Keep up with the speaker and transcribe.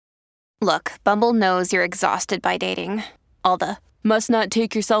Look, Bumble knows you're exhausted by dating. All the must not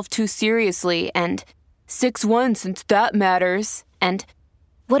take yourself too seriously and 6'1" since that matters. And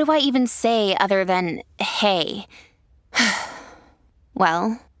what do I even say other than hey?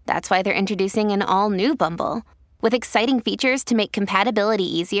 Well, that's why they're introducing an all-new Bumble with exciting features to make compatibility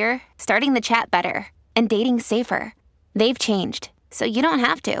easier, starting the chat better, and dating safer. They've changed, so you don't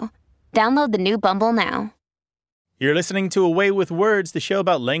have to. Download the new Bumble now. You're listening to A Way with Words, the show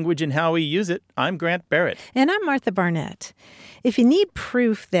about language and how we use it. I'm Grant Barrett. And I'm Martha Barnett. If you need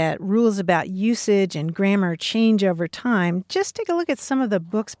proof that rules about usage and grammar change over time, just take a look at some of the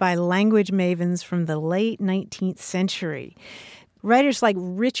books by language mavens from the late 19th century. Writers like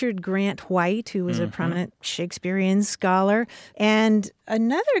Richard Grant White, who was a prominent Shakespearean scholar, and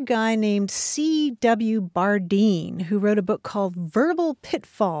another guy named C.W. Bardeen, who wrote a book called Verbal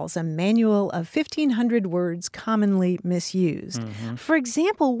Pitfalls, a manual of 1,500 words commonly misused. For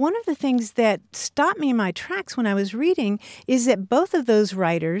example, one of the things that stopped me in my tracks when I was reading is that both of those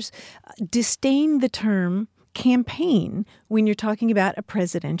writers disdained the term campaign when you're talking about a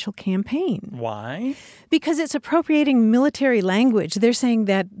presidential campaign. Why? Because it's appropriating military language. They're saying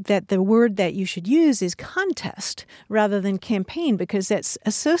that the word that you should use is contest rather than campaign because that's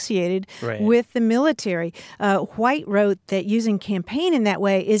associated with the military. White wrote that using campaign in that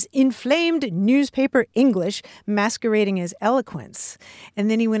way is inflamed newspaper English masquerading as eloquence.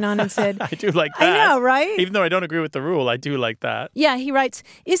 And then he went on and said... I do like that. I know, right? Even though I don't agree with the rule, I do like that. Yeah, he writes,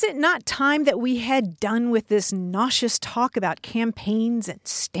 is it not time that we had done with this nauseous talk about campaigns and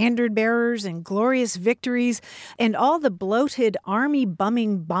standard bearers and glorious victories and all the bloated army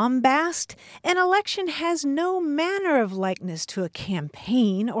bumming bombast? An election has no manner of likeness to a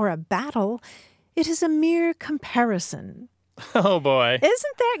campaign or a battle. It is a mere comparison. Oh, boy.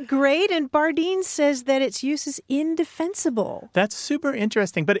 Isn't that great? And Bardeen says that its use is indefensible. That's super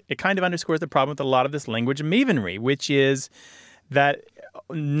interesting, but it kind of underscores the problem with a lot of this language mavenry, which is that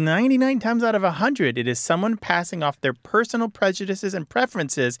 99 times out of 100, it is someone passing off their personal prejudices and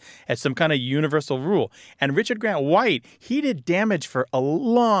preferences as some kind of universal rule. And Richard Grant White, he did damage for a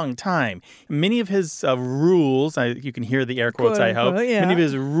long time. Many of his rules, you can hear the air quotes, I hope. Yeah. Many of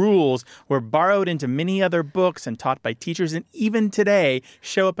his rules were borrowed into many other books and taught by teachers, and even today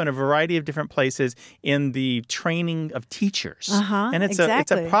show up in a variety of different places in the training of teachers. And it's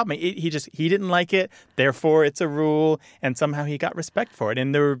a problem. He didn't like it, therefore it's a rule, and somehow he got respect for it.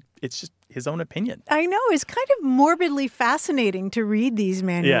 And it's just his own opinion. I know. It's kind of morbidly fascinating to read these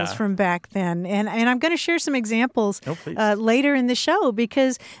manuals from back then. And I'm going to share some examples later in the show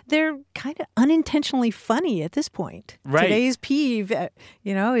because they're kind of unintentionally funny at this point. Right. Today's peeve, is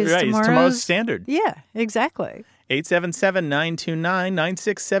tomorrow's standard. Yeah, exactly.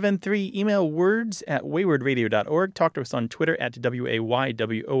 877-929-9673. Email words@waywordradio.org. Talk to us on Twitter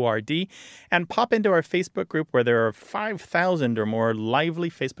 @WAYWORD. And pop into our Facebook group where there are 5,000 or more lively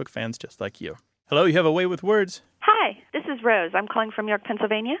Facebook fans just like you. Hello, you have A Way with Words. Hi, this is Rose. I'm calling from York,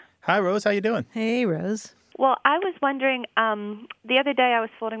 Pennsylvania. Hi, Rose. How you doing? Hey, Rose. Well, I was wondering, the other day I was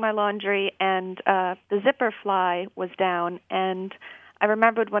folding my laundry and the zipper fly was down, and I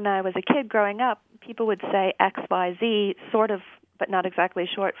remembered when I was a kid growing up, people would say XYZ, sort of, but not exactly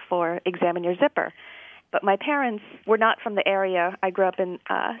short for examine your zipper. But my parents were not from the area. I grew up in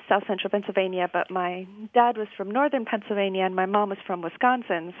south central Pennsylvania, but my dad was from northern Pennsylvania and my mom was from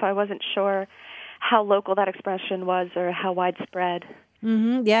Wisconsin, so I wasn't sure how local that expression was or how widespread.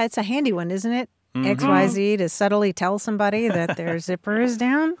 Yeah, it's a handy one, isn't it? XYZ to subtly tell somebody that their zipper is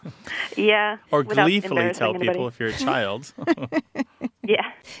down. Yeah. Or gleefully tell people if you're a child.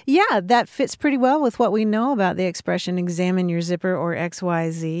 Yeah, that fits pretty well with what we know about the expression examine your zipper or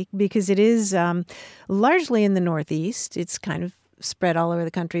XYZ because it is largely in the Northeast. It's kind of spread all over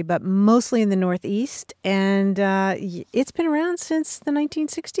the country, but mostly in the Northeast. And it's been around since the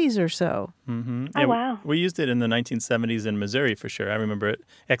 1960s or so. Oh, wow. We used it in the 1970s in Missouri for sure. I remember it.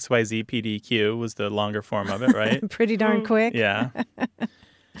 XYZ PDQ was the longer form of it, right? Pretty darn quick. Yeah.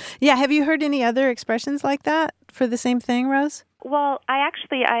 Yeah. Have you heard any other expressions like that for the same thing, Rose? Well, I asked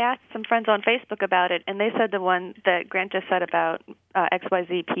some friends on Facebook about it, and they said the one that Grant just said about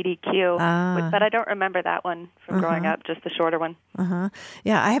XYZ PDQ, but I don't remember that one from growing up, just the shorter one.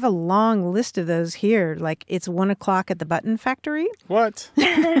 Yeah, I have a long list of those here, like it's 1 o'clock at the button factory. What?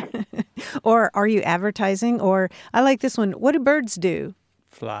 Or are you advertising? Or I like this one, what do birds do?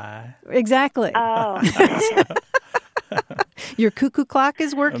 Fly. Exactly. Oh. Your cuckoo clock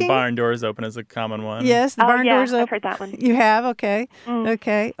is working? The barn doors open is a common one. Yes, the barn doors open. I've heard that one. You have? Okay.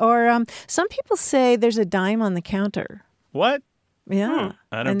 Okay. Or some people say there's a dime on the counter. What? Yeah.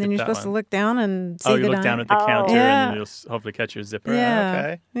 I don't and then get you're that supposed to one. look down and see you the look dime. down at the counter and you'll hopefully catch your zipper. Yeah.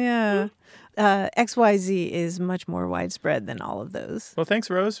 Okay. Yeah. XYZ is much more widespread than all of those. Well, thanks,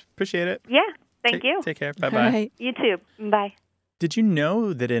 Rose. Appreciate it. Yeah, thank you. Take care. Bye-bye. Right. You too. Bye. Did you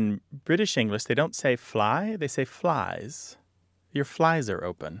know that in British English, they don't say fly, they say flies? Your flies are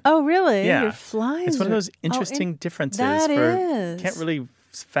open. Oh, really? Yeah. Your flies It's one of are- those interesting differences. that is. Can't really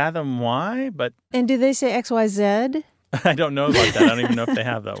fathom why, but And do they say XYZ? I don't know about that. I don't even know if they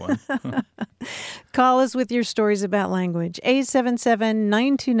have that one. Call us with your stories about language.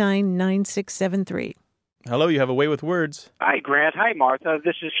 877-929-9673. Hello, you have a way with words. Hi, Grant. Hi, Martha.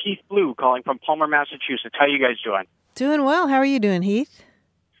 This is Heath Blue calling from Palmer, Massachusetts. How you guys doing? Doing well. How are you doing, Heath?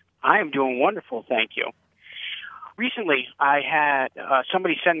 I am doing wonderful, thank you. Recently, I had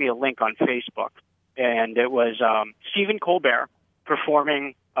somebody send me a link on Facebook, and it was Stephen Colbert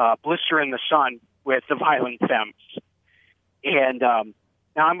performing Blister in the Sun with the Violent Femmes. And now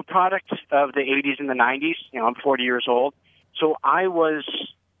I'm a product of the 80s and the 90s. I'm 40 years old. So I was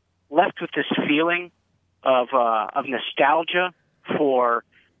left with this feeling of nostalgia for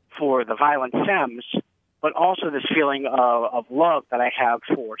the Violent Femmes, but also this feeling of love that I have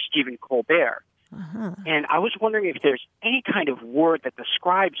for Stephen Colbert. Uh-huh. And I was wondering if there's any kind of word that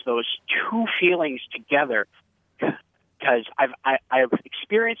describes those two feelings together, because I've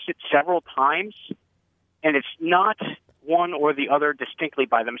experienced it several times, and it's not one or the other distinctly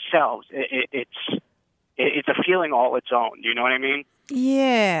by themselves. It's a feeling all its own. Do you know what I mean?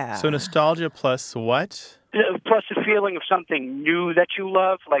 Yeah. So nostalgia plus what? Plus the feeling of something new that you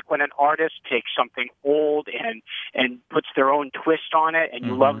love, like when an artist takes something old and puts their own twist on it, and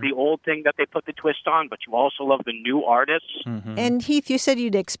you love the old thing that they put the twist on, but you also love the new artist. Mm-hmm. And Heath, you said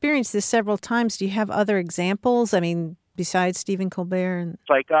you'd experienced this several times. Do you have other examples? I mean, besides Stephen Colbert? It's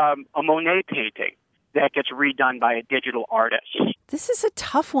like a Monet painting that gets redone by a digital artist. This is a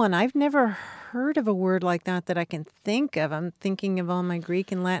tough one. I've never heard of a word like that I can think of. I'm thinking of all my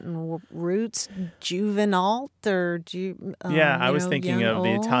Greek and Latin roots. Juvenalt or I was thinking young, of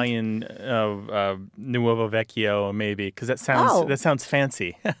the old. Italian Nuovo Vecchio, maybe, because that sounds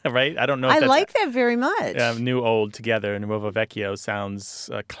fancy, right? I don't know if I that's like that very much. new old together. Nuovo Vecchio sounds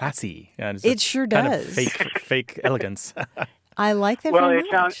classy. It sure kind does. of fake elegance. I like that Well, very it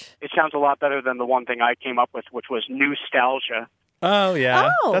much. sounds a lot better than the one thing I came up with, which was nostalgia. Oh,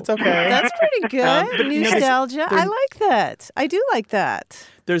 yeah. Oh, that's okay. That's pretty good. But, Nostalgia. I like that. I do like that.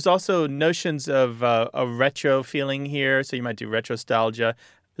 There's also notions of a retro feeling here, so you might do retrostalgia.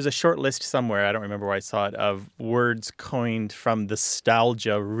 There's a short list somewhere, I don't remember where I saw it, of words coined from the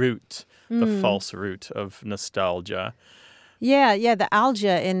nostalgia root, the false root of nostalgia. Yeah, the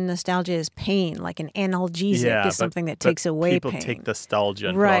algia in nostalgia is pain, like an analgesic is something that takes away people pain. take nostalgia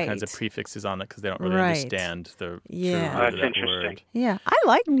and put all kinds of prefixes on it because they don't really understand the true root of That's that interesting. word. Yeah, I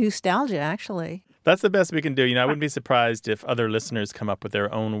like nostalgia, actually. That's the best we can do. I wouldn't be surprised if other listeners come up with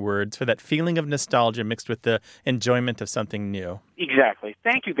their own words for that feeling of nostalgia mixed with the enjoyment of something new. Exactly.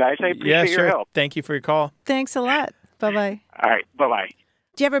 Thank you, guys. I appreciate sure. your help. Thank you for your call. Thanks a lot. Bye-bye. All right. Bye-bye.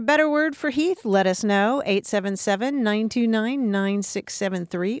 Do you have a better word for Heath? Let us know,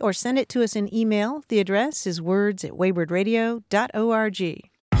 877-929-9673, or send it to us in email. The address is words@waywardradio.org.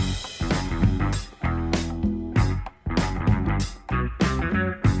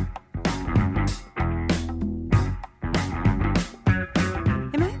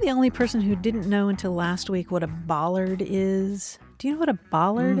 Am I the only person who didn't know until last week what a bollard is? Do you know what a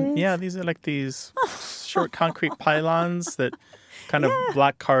bollard is? Yeah, these are like these short concrete pylons that kind of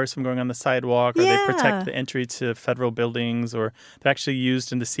block cars from going on the sidewalk, or they protect the entry to federal buildings, or they're actually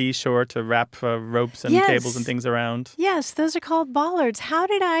used in the seashore to wrap ropes and cables and things around. Yes, those are called bollards. How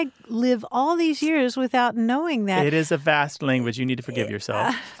did I live all these years without knowing that? It is a vast language. You need to forgive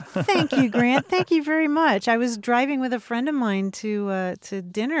yourself. Thank you, Grant. Thank you very much. I was driving with a friend of mine to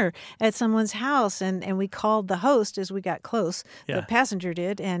dinner at someone's house, and we called the host as we got close. Yeah. The passenger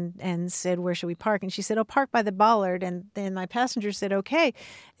did, and said, "Where should we park?" And she said, "Oh, park by the bollard." And then my passenger said, "Okay."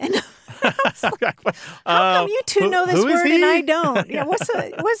 And I was like, how come you two know this word and I don't? Yeah, what's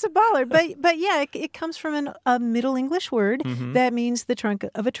a bollard? But yeah, it comes from a Middle English word that means the trunk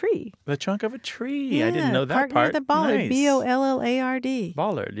of a tree. The trunk of a tree. Yeah, I didn't know that park part. near the bollard. Nice. Bollard.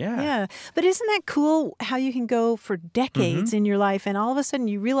 Bollard, yeah. Yeah. But isn't that cool how you can go for decades in your life and all of a sudden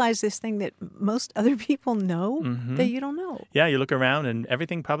you realize this thing that most other people know that you don't know? Yeah, you look around and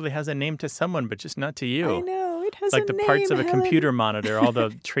everything probably has a name to someone, but just not to you. I know. It has like a the name, parts of a Helen. computer monitor, all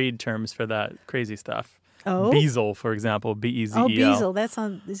the trade terms for that crazy stuff. Oh? Bezel, for example, B-E-Z-E-L. Oh, Bezel. That's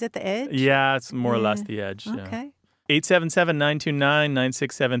is that the edge? Yeah, it's more or less the edge. Okay.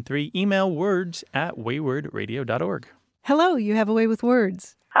 877-929-9673. Email words@waywardradio.org. Hello, you have a way with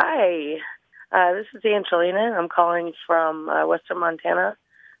words. Hi, this is Angelina. I'm calling from western Montana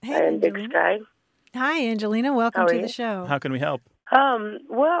Hey, in Big Angelina. Sky. Hi, Angelina. Welcome How are to you? the show. How can we help?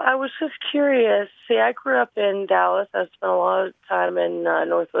 Well, I was just curious. See, I grew up in Dallas. I spent a lot of time in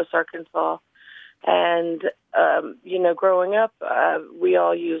Northwest Arkansas. And, growing up, we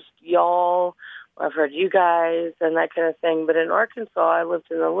all used y'all. I've heard you guys and that kind of thing. But in Arkansas, I lived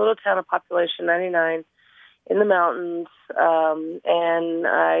in a little town of population 99 in the mountains, and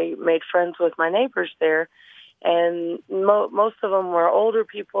I made friends with my neighbors there. And most of them were older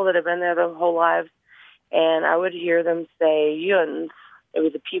people that had been there their whole lives. And I would hear them say, yuns. It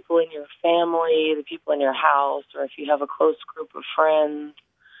was the people in your family, the people in your house, or if you have a close group of friends,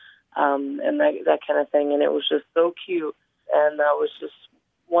 and that kind of thing. And it was just so cute. And I was just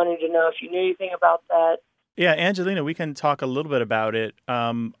wanting to know if you knew anything about that. Yeah, Angelina, we can talk a little bit about it.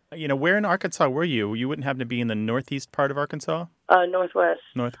 Where in Arkansas were you? You wouldn't happen to be in the northeast part of Arkansas? Northwest.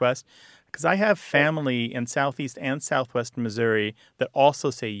 Northwest? Because I have family in southeast and southwest Missouri that also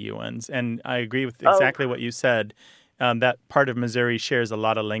say Ewans, and I agree with exactly what you said. That part of Missouri shares a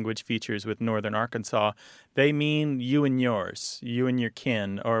lot of language features with northern Arkansas. They mean you and yours, you and your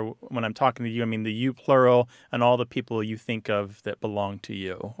kin, or when I'm talking to you, I mean the you plural and all the people you think of that belong to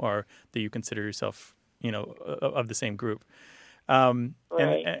you or that you consider yourself, of the same group. Right.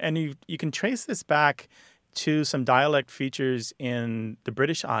 And you can trace this back to some dialect features in the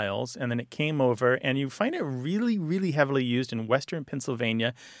British Isles, and then it came over, and you find it really, really heavily used in western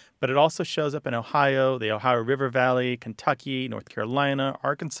Pennsylvania, but it also shows up in Ohio, the Ohio River Valley, Kentucky, North Carolina,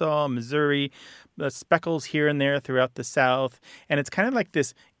 Arkansas, Missouri, the speckles here and there throughout the South, and it's kind of like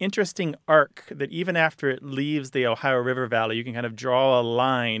this interesting arc that even after it leaves the Ohio River Valley, you can kind of draw a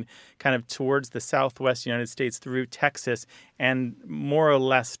line kind of towards the southwest United States through Texas, and more or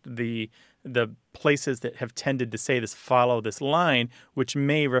less the places that have tended to say this follow this line, which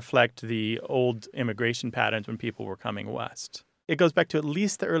may reflect the old immigration patterns when people were coming west. It goes back to at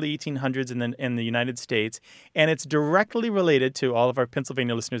least the early 1800s in the United States, and it's directly related to, all of our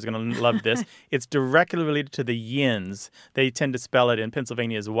Pennsylvania listeners are going to love this, it's directly related to the yins. They tend to spell it in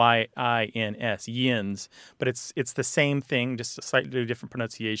Pennsylvania as Y-I-N-S, yins, but it's the same thing, just a slightly different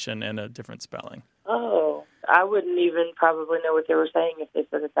pronunciation and a different spelling. Oh, I wouldn't even probably know what they were saying if they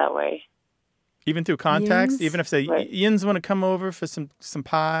said it that way. Even through context? Yins? Even if say, Right. yins want to come over for some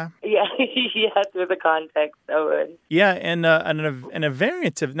pie? Yeah, through the context, I would. Yeah, and a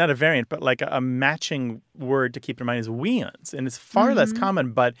variant of, not a variant, but like a matching word to keep in mind is weans. And it's far less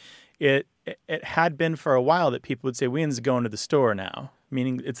common, but it had been for a while that people would say, weans going to the store now.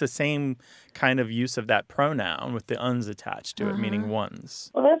 Meaning it's the same kind of use of that pronoun with the uns attached to it, meaning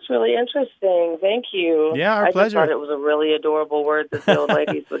ones. Well, that's really interesting. Thank you. Yeah, our I pleasure. just thought it was a really adorable word that the old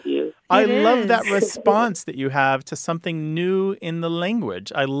ladies would use. I It love is. that response that you have to something new in the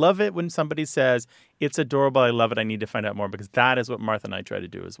language. I love it when somebody says, it's adorable, I love it, I need to find out more, because that is what Martha and I try to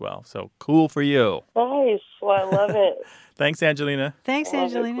do as well. So cool for you. Nice. Well, I love it. Thanks, Angelina. Thanks, Well,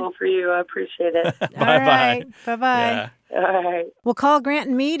 Angelina. cool for you. I appreciate it. All right. Bye-bye. Yeah. All right. Well, call Grant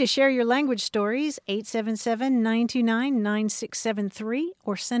and me to share your language stories, 877-929-9673,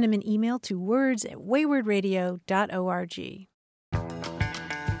 or send them an email to words@waywardradio.org.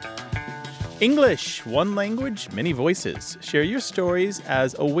 English, one language, many voices. Share your stories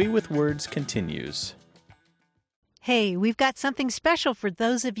as Away with Words continues. Hey, we've got something special for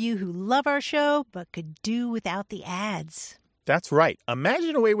those of you who love our show but could do without the ads. That's right.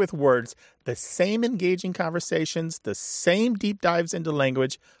 Imagine Away with Words, the same engaging conversations, the same deep dives into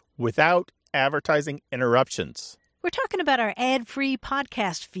language without advertising interruptions. We're talking about our ad-free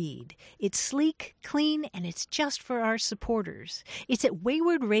podcast feed. It's sleek, clean, and it's just for our supporters. It's at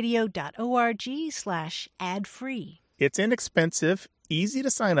waywardradio.org/ad-free. It's inexpensive, easy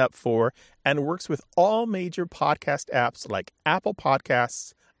to sign up for, and works with all major podcast apps like Apple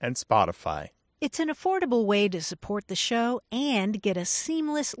Podcasts and Spotify. It's an affordable way to support the show and get a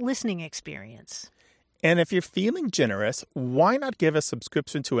seamless listening experience. And if you're feeling generous, why not give a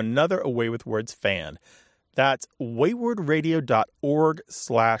subscription to another Away with Words fan? That's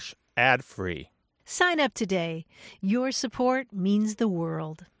waywardradio.org/ad-free. Sign up today. Your support means the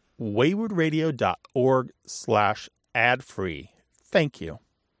world. waywardradio.org/ad-free. Thank you.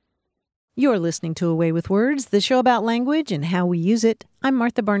 You're listening to Away with Words, the show about language and how we use it. I'm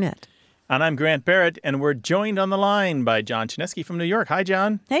Martha Barnett. And I'm Grant Barrett, and we're joined on the line by John Chinesky from New York. Hi,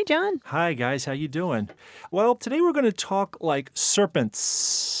 John. Hey, John. Hi, guys. How you doing? Well, today we're going to talk like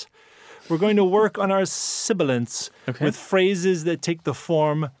serpents. We're going to work on our sibilants with phrases that take the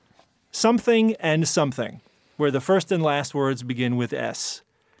form something and something, where the first and last words begin with S.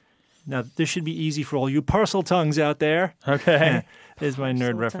 Now, this should be easy for all you parcel tongues out there. Okay. Is my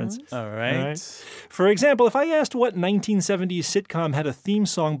nerd reference. All right. For example, if I asked what 1970s sitcom had a theme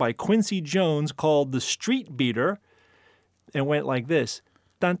song by Quincy Jones called The Street Beater, it went like this.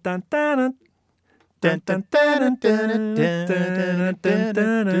 Dun, dun, dun, dun. Dun, dun, dun, dun, dun,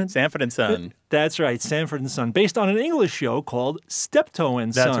 dun, dun. Sanford and Son. That's right, Sanford and Son, based on an English show called Steptoe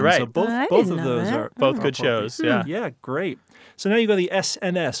and Son. That's right. So both I of didn't know those that. are Both good shows, yeah. Yeah, great. So now you go to the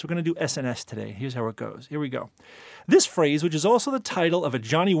SNS. We're going to do SNS today. Here's how it goes. Here we go. This phrase, which is also the title of a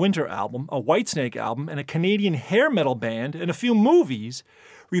Johnny Winter album, a Whitesnake album, and a Canadian hair metal band, and a few movies,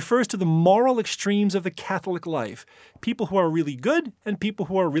 refers to the moral extremes of the Catholic life. People who are really good and people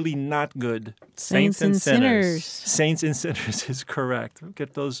who are really not good. Saints and sinners. Saints and sinners is correct.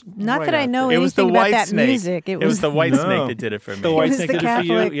 Get those Not right that I out know there. It was the anything about White that Snake. music. It was the White No. Snake that did it for me. The White was Snake the did it for you.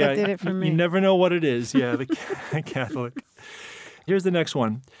 Catholic Yeah, that did it for me. You never know what it is. Yeah, the Catholic. Here's the next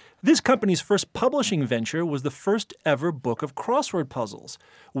one. This company's first publishing venture was the first ever book of crossword puzzles,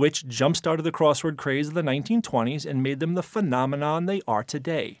 which jump-started the crossword craze of the 1920s and made them the phenomenon they are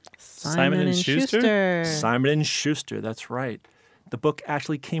today. Simon and Schuster? Simon & Schuster, that's right. The book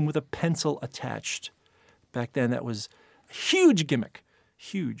actually came with a pencil attached. Back then, that was a huge gimmick.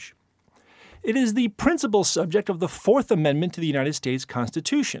 Huge. It is the principal subject of the Fourth Amendment to the United States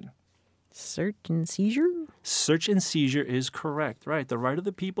Constitution. Search and seizure? Search and seizure is correct, right? The right of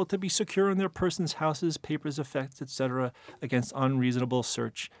the people to be secure in their persons, houses, papers, effects, etc., against unreasonable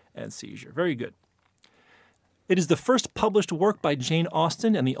search and seizure. Very good. It is the first published work by Jane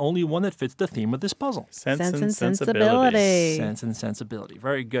Austen and the only one that fits the theme of this puzzle. Sense and and Sensibility. sensibility. Sense and sensibility.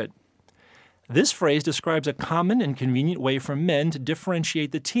 Very good. This phrase describes a common and convenient way for men to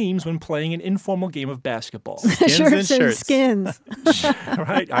differentiate the teams when playing an informal game of basketball. Skins Shirts and shirts. skins.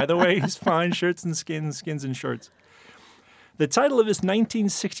 Right? Either way is fine. Shirts and skins, skins and shirts. The title of his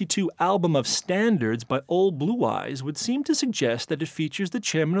 1962 album of standards by Old Blue Eyes would seem to suggest that it features the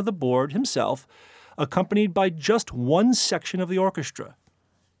chairman of the board himself, accompanied by just one section of the orchestra.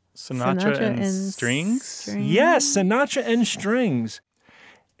 Sinatra and Strings? Yes, Sinatra and Strings.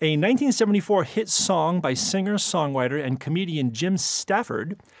 A 1974 hit song by singer, songwriter, and comedian Jim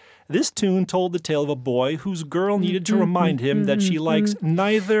Stafford, this tune told the tale of a boy whose girl needed to remind him that she likes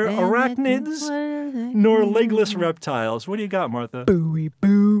neither arachnids nor legless reptiles. What do you got, Martha? Booey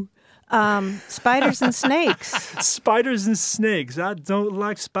boo. Spiders and snakes. Spiders and snakes. I don't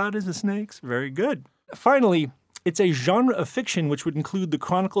like spiders and snakes. Very good. Finally, it's a genre of fiction which would include the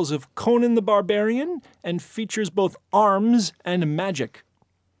chronicles of Conan the Barbarian and features both arms and magic.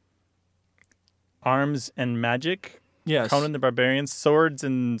 Arms and magic? Yes. Conan the Barbarian, swords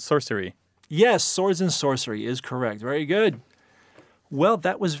and sorcery. Yes, swords and sorcery is correct. Very good. Well,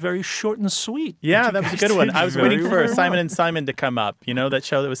 that was very short and sweet. Yeah, You that was a guys good one. did I was very waiting for well. Simon and Simon to come up. You know that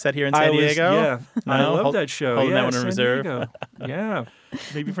show that was set here in San Diego? Yeah, I No? love Hold- that show. holding yeah, that one in San reserve. Diego. Yeah,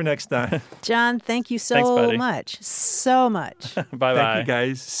 maybe for next time. John, thank you so Thanks, buddy. much. So much. Bye-bye. Thank you,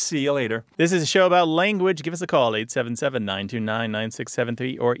 guys. See you later. This is a show about language. Give us a call,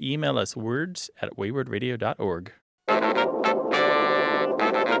 877-929-9673, or email us words@waywardradio.org.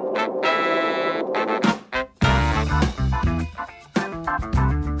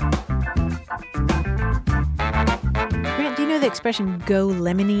 Grant, do you know the expression go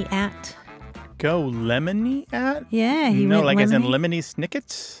lemony at? Go lemony at? Yeah, he No, went like as in lemony? lemony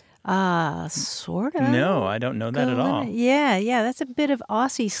snickets? Sort of. No, I don't know that Go at all. lemony. Yeah, that's a bit of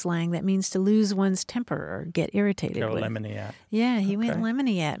Aussie slang that means to lose one's temper or get irritated Go with. lemony at. Yeah, he went Okay.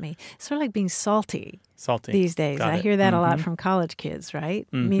 lemony at me. Sort of like being salty Salty. these days. Got I it. hear that a lot Mhm. from college kids, right?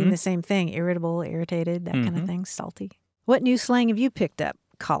 Meaning the same thing, irritable, irritated, that kind of thing, salty. What new slang have you picked up?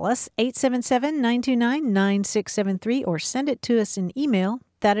 Call us 877-929-9673 or send it to us in email.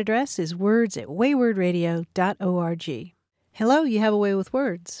 That address is words@waywardradio.org. Hello, you have a way with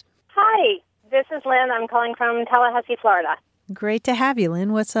words. Hi, this is Lynn. I'm calling from Tallahassee, Florida. Great to have you,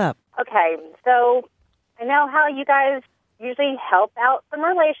 Lynn. What's up? Okay, so I know how you guys usually help out some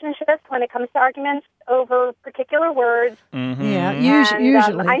relationships when it comes to arguments over particular words. Yeah, And,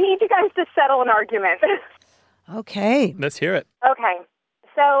 usually. I need you guys to settle an argument. Okay. Let's hear it. Okay.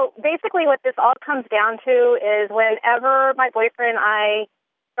 So basically what this all comes down to is whenever my boyfriend and I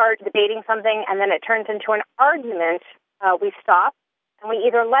start debating something and then it turns into an argument, we stop and we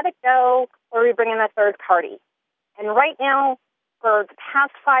either let it go or we bring in a third party. And right now, for the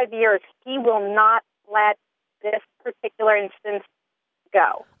past 5 years, he will not let this particular instance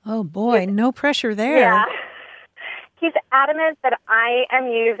go. Oh, boy. No pressure there. Yeah. He's adamant that I am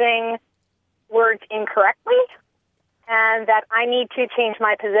using words incorrectly and that I need to change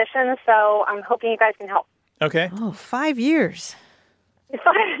my position, so I'm hoping you guys can help. Okay. Oh, 5 years.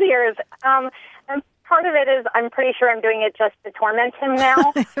 5 years. And part of it is I'm pretty sure I'm doing it just to torment him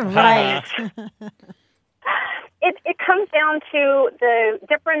now. Right. It comes down to the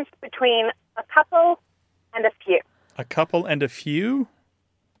difference between a couple and a few. A couple and a few?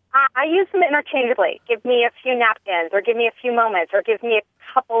 I use them interchangeably. Give me a few napkins, or give me a few moments, or give me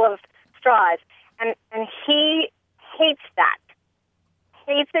a couple of straws. And he hates that.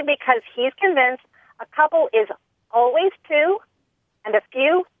 Hates it because he's convinced a couple is always 2, and a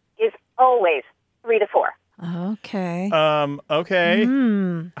few is always 3 to 4. Okay. Okay.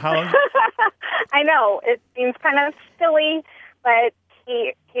 How long? I know it seems kind of silly, but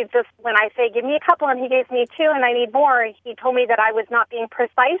he just, when I say give me a couple and he gave me 2 and I need more, he told me that I was not being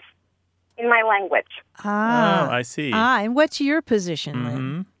precise in my language. Oh, I see. And what's your position,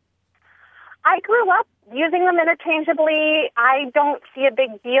 Lynn? I grew up using them interchangeably. I don't see a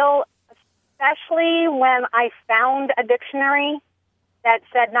big deal, especially when I found a dictionary that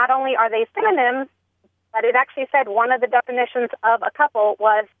said not only are they synonyms, but it actually said one of the definitions of a couple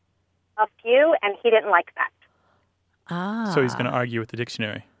was a few, and he didn't like that. So he's going to argue with the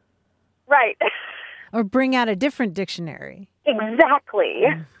dictionary. Right. Or bring out a different dictionary. Exactly.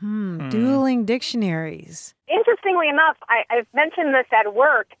 Dueling dictionaries. Interestingly enough, I've mentioned this at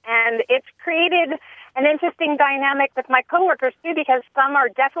work, and it's created an interesting dynamic with my coworkers, too, because some are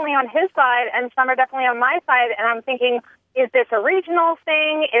definitely on his side and some are definitely on my side, and I'm thinking, is this a regional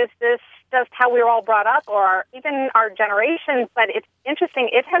thing? Is this just how we were all brought up, or even our generations? But it's interesting.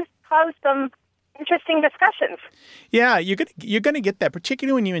 It has caused some interesting discussions. Yeah, you're gonna get that,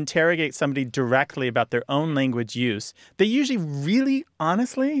 particularly when you interrogate somebody directly about their own language use. They usually really,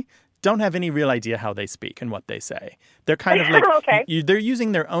 honestly, don't have any real idea how they speak and what they say. They're kind of like, they're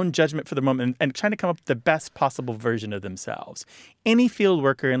using their own judgment for the moment and trying to come up with the best possible version of themselves. Any field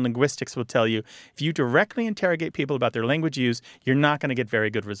worker in linguistics will tell you, if you directly interrogate people about their language use, you're not going to get very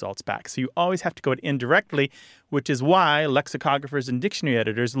good results back. So you always have to go indirectly, which is why lexicographers and dictionary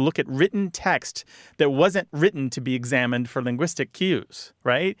editors look at written text that wasn't written to be examined for linguistic cues,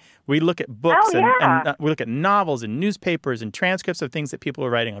 right? We look at books and we look at novels and newspapers and transcripts of things that people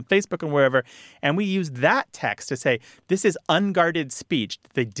are writing on Facebook and wherever, and we use that text to say, this is unguarded speech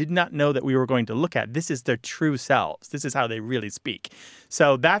that they did not know that we were going to look at. This is their true selves. This is how they really speak.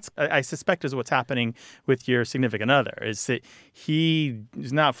 So that's, I suspect, is what's happening with your significant other, is that he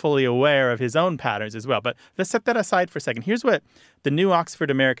is not fully aware of his own patterns as well. But let's set that aside for a second. Here's what the New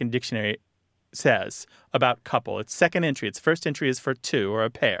Oxford American Dictionary says about couple. Its second entry. Its first entry is for 2 or a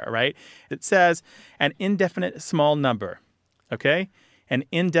pair, right? It says an indefinite small number, okay? An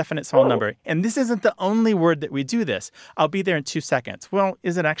indefinite small number. And this isn't the only word that we do this. I'll be there in 2 seconds. Well,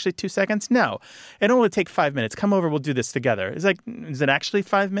 is it actually 2 seconds? No. It only take 5 minutes. Come over, we'll do this together. It's like, is it actually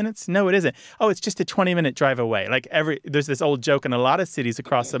 5 minutes? No, it isn't. Oh, it's just a 20-minute drive away. Like there's this old joke in a lot of cities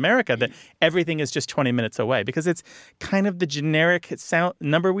across America that everything is just 20 minutes away because it's kind of the generic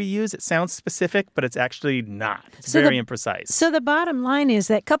number we use. It sounds specific, but it's actually not. It's very imprecise. So the bottom line is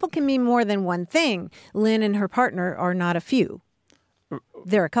that couple can mean more than one thing. Lynn and her partner are not a few.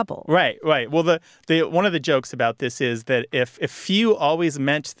 They're a couple. Right. Well, the one of the jokes about this is that if few always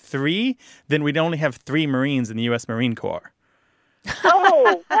meant 3, then we'd only have 3 Marines in the U.S. Marine Corps.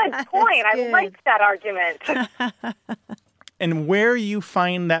 Oh, good point. I like that argument. And where you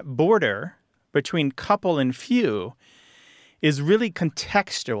find that border between couple and few is really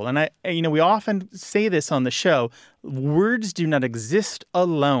contextual. And we often say this on the show, words do not exist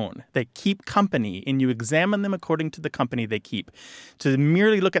alone. They keep company, and you examine them according to the company they keep. To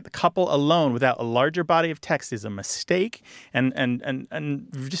merely look at the couple alone without a larger body of text is a mistake and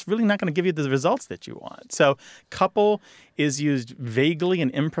just really not going to give you the results that you want. So couple is used vaguely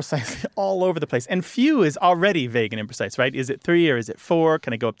and imprecisely all over the place. And few is already vague and imprecise, right? Is it 3 or is it 4?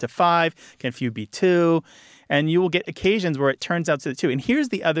 Can it go up to 5? Can few be 2? And you will get occasions where it turns out to 2. And here's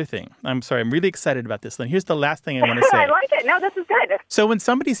the other thing. I'm sorry, I'm really excited about this, Lynn. Here's the last thing I want to say. I like it. No, this is good. So when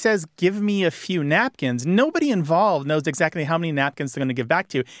somebody says, give me a few napkins, nobody involved knows exactly how many napkins they're going to give back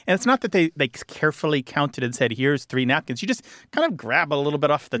to you. And it's not that they carefully counted and said, here's 3 napkins. You just kind of grab a little bit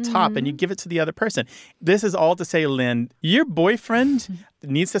off the top and you give it to the other person. This is all to say, Lynn, your boyfriend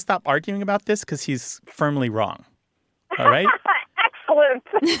needs to stop arguing about this because he's firmly wrong. All right?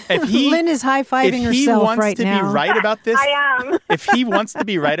 Lynn is high-fiving herself right now. If he wants to be right about this, I am. If he wants to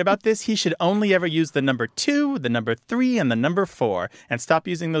be right about this, he should only ever use the number 2, the number 3, and the number 4, and stop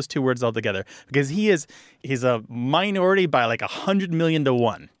using those 2 words altogether. Because he's a minority by like 100 million to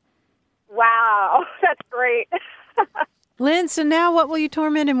 1. Wow, that's great. Lynn, so now what will you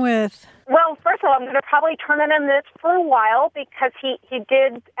torment him with? Well, first of all, I'm going to probably turn in this for a while because he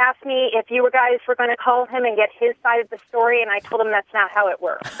did ask me if you guys were going to call him and get his side of the story, and I told him that's not how it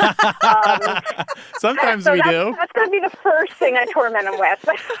works. Sometimes we do. That's going to be the first thing I torment him with.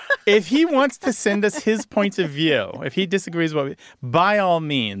 If he wants to send us his point of view, if he disagrees with by all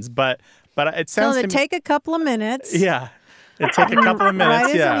means, but it sounds So to it'd me... take a couple of minutes. Yeah. It'd take a couple of minutes,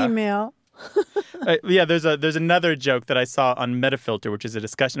 Write us yeah. an email. There's another joke that I saw on Metafilter, which is a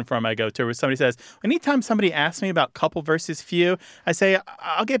discussion forum I go to, where somebody says, anytime somebody asks me about couple versus few, I say,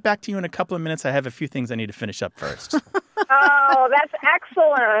 I'll get back to you in a couple of minutes. I have a few things I need to finish up first. Oh, that's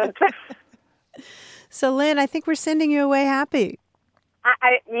excellent. So, Lynn, I think we're sending you away happy.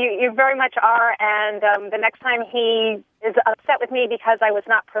 You very much are, and the next time he is upset with me because I was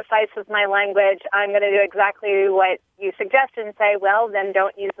not precise with my language, I'm going to do exactly what you suggested and say, well, then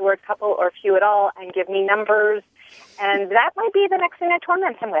don't use the word couple or few at all and give me numbers, and that might be the next thing I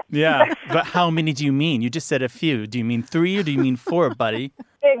torment him with. Yeah, but how many do you mean? You just said a few. Do you mean 3 or do you mean 4, buddy?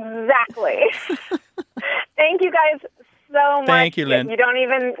 Exactly. Thank you guys so much. Thank you, Lynn. You don't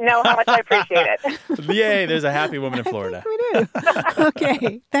even know how much I appreciate it. Yay, there's a happy woman in Florida. We do.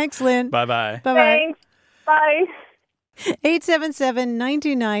 Okay. Thanks, Lynn. Bye-bye. Bye-bye. Thanks. Bye.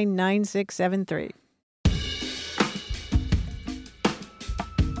 877-929-9673.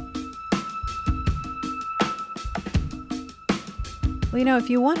 Well, if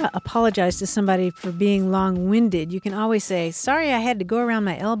you want to apologize to somebody for being long-winded, you can always say, sorry, I had to go around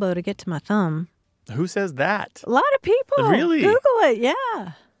my elbow to get to my thumb. Who says that? A lot of people. Really? Google it,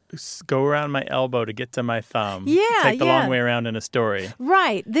 yeah. Go around my elbow to get to my thumb. Yeah, Take the long way around in a story.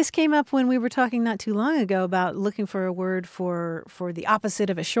 Right. This came up when we were talking not too long ago about looking for a word for the opposite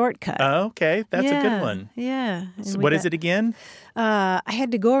of a shortcut. Oh, okay. That's a good one. Yeah. So what is it again? I had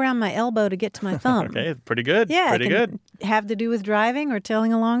to go around my elbow to get to my thumb. Okay, pretty good. Yeah, pretty good. Have to do with driving or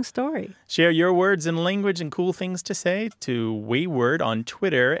telling a long story. Share your words and language and cool things to say to Wayword on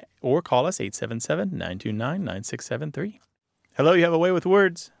Twitter or call us 877-929-9673. Hello, you have a way with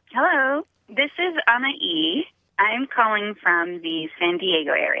words. Hello, this is Anna E. I'm calling from the San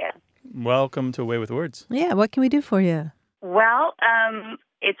Diego area. Welcome to A Way with Words. Yeah, what can we do for you? Well,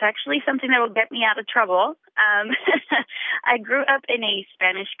 it's actually something that will get me out of trouble. I grew up in a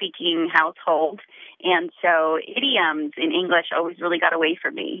Spanish-speaking household, and so idioms in English always really got away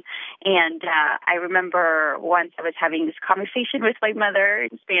from me. And I remember once I was having this conversation with my mother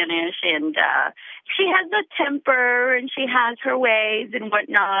in Spanish, and she has a temper, and she has her ways and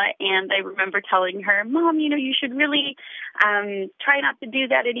whatnot. And I remember telling her, Mom, you should really try not to do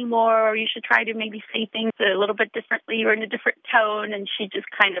that anymore, or you should try to maybe say things a little bit differently or in a different tone. And she just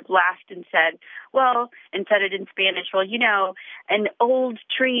kind of laughed and said, and said it in Spanish, an old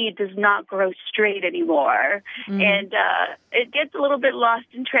tree does not grow straight anymore. Mm-hmm. And it gets a little bit lost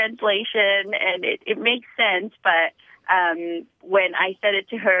in translation, and it makes sense, but when I said it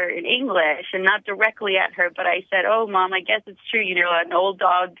to her in English, and not directly at her, but I said, oh, Mom, I guess it's true, an old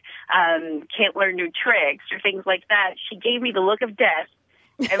dog can't learn new tricks or things like that, she gave me the look of death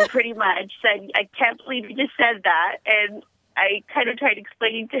and pretty much said, I can't believe you just said that. And I kind of tried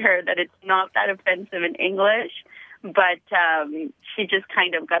explaining to her that it's not that offensive in English, but she just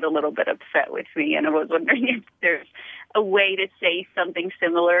kind of got a little bit upset with me, and I was wondering if there's a way to say something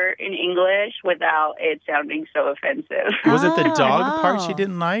similar in English without it sounding so offensive. Was it the dog part she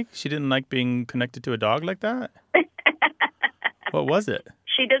didn't like? She didn't like being connected to a dog like that? What was it?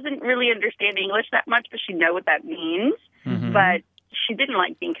 She doesn't really understand English that much, but she knows what that means. Mm-hmm. But she didn't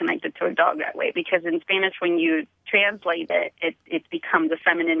like being connected to a dog that way, because in Spanish, when you translate it becomes a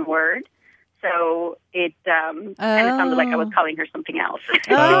feminine word. So it kind of sounded like I was calling her something else.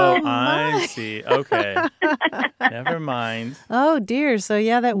 Oh, I see. Okay. Never mind. Oh, dear. So,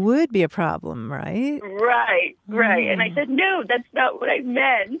 yeah, that would be a problem, right? Right. And I said, no, that's not what I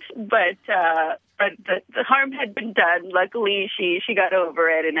meant. But the harm had been done. Luckily, she got over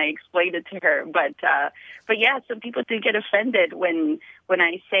it, and I explained it to her. But yeah, some people do get offended when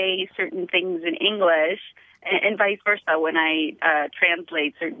I say certain things in English, and vice versa when I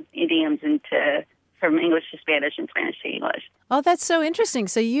translate certain idioms from English to Spanish and Spanish to English. Oh, that's so interesting.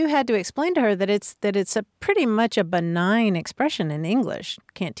 So you had to explain to her that it's a pretty much a benign expression in English.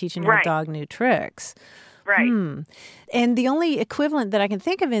 Can't teach a new dog new tricks. Right. And the only equivalent that I can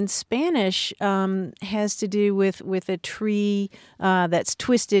think of in Spanish has to do with a tree that's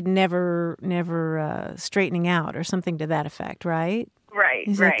twisted, never straightening out, or something to that effect, right? Right,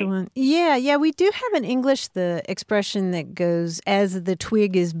 Is right. that the one? Yeah, we do have in English the expression that goes, as the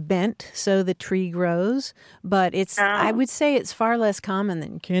twig is bent, so the tree grows. But I would say it's far less common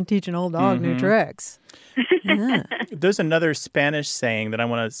than you can't teach an old dog new tricks. Yeah. There's another Spanish saying that I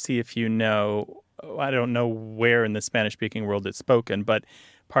want to see if you know. I don't know where in the Spanish-speaking world it's spoken, but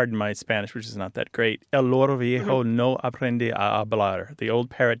pardon my Spanish, which is not that great. El loro viejo no aprende a hablar. The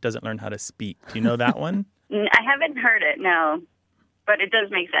old parrot doesn't learn how to speak. Do you know that one? I haven't heard it, no. But it does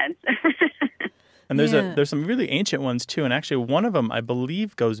make sense. And there's some really ancient ones, too. And actually, one of them, I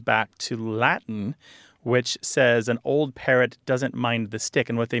believe, goes back to Latin, which says an old parrot doesn't mind the stick.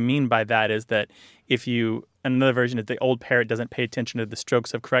 And what they mean by that is that another version is the old parrot doesn't pay attention to the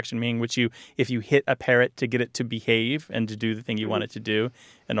strokes of correction, meaning if you hit a parrot to get it to behave and to do the thing you want it to do,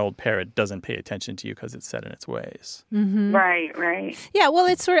 an old parrot doesn't pay attention to you because it's set in its ways. Mm-hmm. Right. Yeah, well,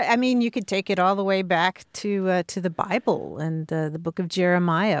 it's sort of, you could take it all the way back to the Bible and the book of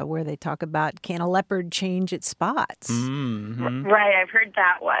Jeremiah, where they talk about, can a leopard change its spots? Mm-hmm. Right, I've heard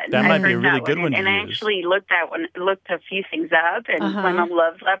that one. That might be a really good one to and I use. actually looked a few things up, and my mom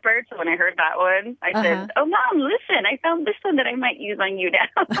loves leopards, so when I heard that one, I said, oh, Mom, listen, I found this one that I might use on you now.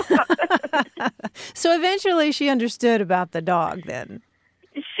 So eventually she understood about the dog then.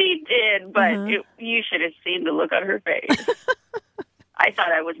 She did, but you should have seen the look on her face. I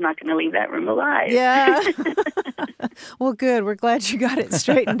thought I was not going to leave that room alive. Yeah. Well, good. We're glad you got it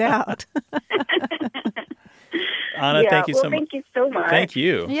straightened out. Anna, thank you so much. Thank you so much. Thank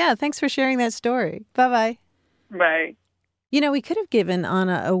you. Yeah, thanks for sharing that story. Bye-bye. Bye. We could have given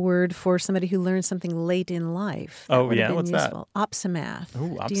Anna a word for somebody who learned something late in life. Oh, yeah? What's useful. Opsimath.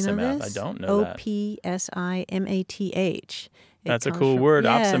 Ooh, Do you know opsimath. this? I don't know that. Opsimath. That's a cool word,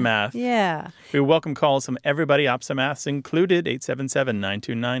 opsimath. Yeah. We welcome calls from everybody, opsimaths included,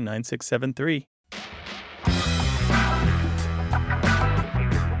 877-929-9673.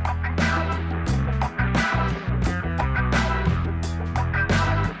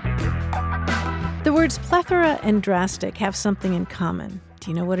 The words plethora and drastic have something in common. Do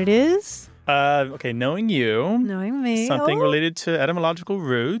you know what it is? Okay, knowing you. Knowing me. Something related to etymological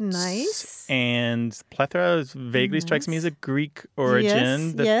roots. Nice. And plethora vaguely strikes me as a Greek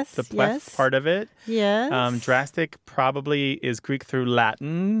origin. Yes, the pleth part of it. Yes. Drastic probably is Greek through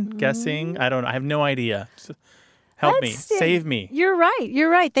Latin, guessing. I don't know. I have no idea. Help me. Save me. You're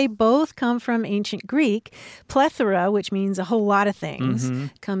right. They both come from ancient Greek. Plethora, which means a whole lot of things,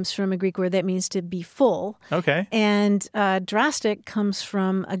 comes from a Greek word that means to be full. Okay. And drastic comes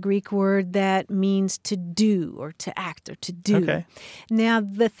from a Greek word that means to do or to act or to do. Okay. Now,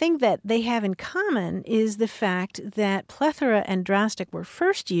 the thing that they have in common is the fact that plethora and drastic were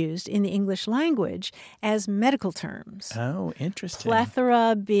first used in the English language as medical terms. Oh, interesting.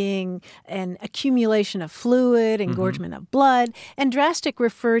 Plethora being an accumulation of fluid, engorgement of blood, and drastic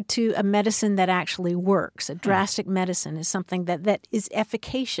referred to a medicine that actually works. A drastic medicine is something that is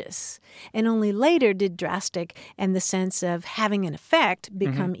efficacious. And only later did drastic and the sense of having an effect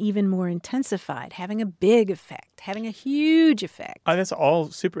become even more intensified, having a big effect, having a huge effect. That's all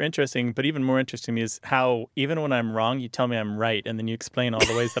super interesting, but even more interesting to me is how even when I'm wrong, you tell me I'm right, and then you explain all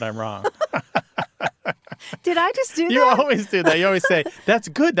the ways that I'm wrong. Did I just do that? You always do that. You always say, that's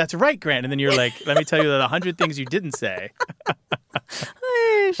good, that's right, Grant. And then you're like, let me tell you the 100 things you didn't say.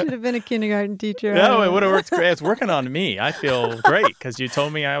 I should have been a kindergarten teacher. No, it would have worked great. It's working on me. I feel great because you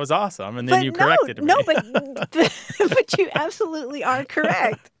told me I was awesome, and then you corrected me. No, but you absolutely are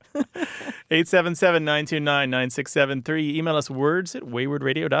correct. 877-929-9673. Email us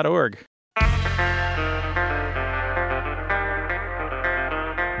words@waywardradio.org.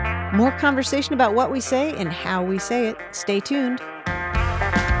 More conversation about what we say and how we say it. Stay tuned.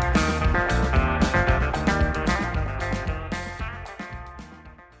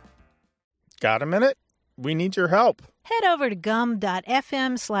 Got a minute? We need your help. Head over to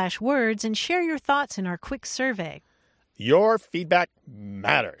gum.fm/words and share your thoughts in our quick survey. Your feedback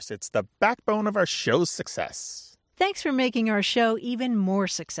matters. It's the backbone of our show's success. Thanks for making our show even more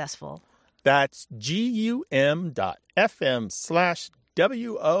successful. That's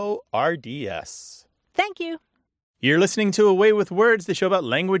gum.fm/WORDS. Thank you. You're listening to Away with Words, the show about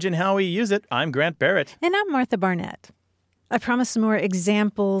language and how we use it. I'm Grant Barrett. And I'm Martha Barnett. I promised some more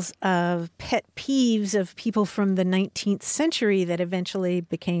examples of pet peeves of people from the 19th century that eventually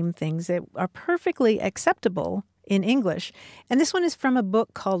became things that are perfectly acceptable in English. And this one is from a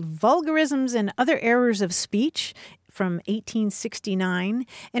book called Vulgarisms and Other Errors of Speech from 1869,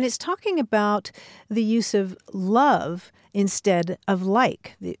 and it's talking about the use of love instead of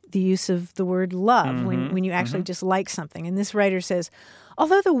like, the use of the word love when you actually just like something. And this writer says,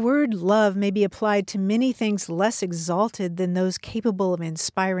 although the word love may be applied to many things less exalted than those capable of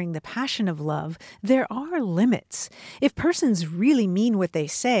inspiring the passion of love, there are limits. If persons really mean what they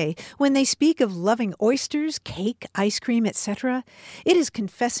say, when they speak of loving oysters, cake, ice cream, etc., it is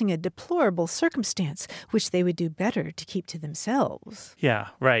confessing a deplorable circumstance which they would do better to keep to themselves. Yeah,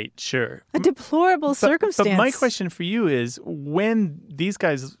 right, sure. A deplorable circumstance. But my question for you is, when these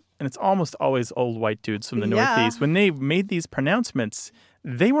guys, and it's almost always old white dudes from the Northeast, when they made these pronouncements,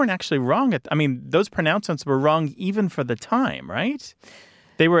 they weren't actually wrong. Those pronouncements were wrong even for the time, right?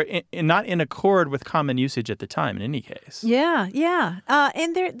 They were not in accord with common usage at the time in any case. Yeah.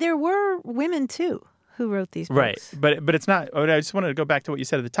 And there were women, too, who wrote these books. Right. But it's not, I just wanted to go back to what you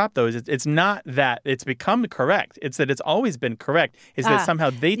said at the top, though, is it's not that it's become correct. It's that it's always been correct. Is that somehow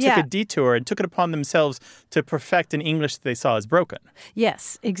they took a detour and took it upon themselves to perfect an English that they saw as broken.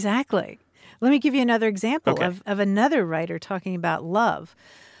 Yes, exactly. Let me give you another example of another writer talking about love.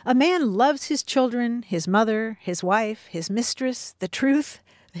 A man loves his children, his mother, his wife, his mistress, the truth,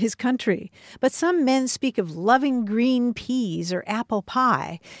 his country. But some men speak of loving green peas or apple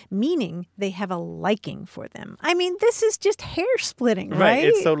pie, meaning they have a liking for them. I mean, this is just hair-splitting, right? Right,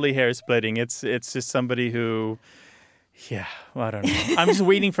 it's totally hair-splitting. It's just somebody who... Yeah, well, I don't know. I'm just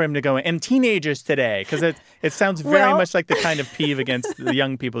waiting for him to go, and teenagers today, because it sounds very much like the kind of peeve against the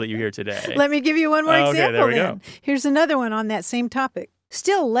young people that you hear today. Let me give you one more example there we then. go. Here's another one on that same topic.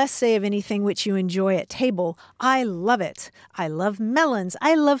 Still less say of anything which you enjoy at table. I love it. I love melons.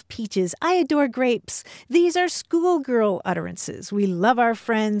 I love peaches. I adore grapes. These are schoolgirl utterances. We love our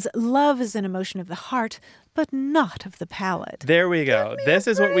friends. Love is an emotion of the heart, but not of the palate. There we go. This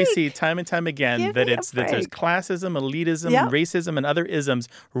is what we see time and time again, that there's classism, elitism, racism, and other isms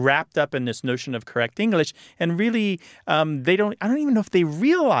wrapped up in this notion of correct English. And really, I don't even know if they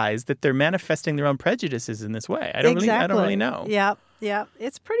realize that they're manifesting their own prejudices in this way. I don't really know. Yeah.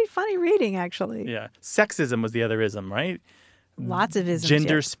 It's pretty funny reading, actually. Yeah. Sexism was the other ism, right? Lots of isms.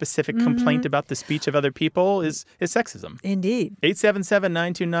 Gender-specific complaint about the speech of other people is sexism. Indeed.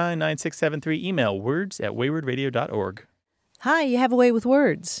 877-929-9673. Email words@waywardradio.org. Hi, you have a way with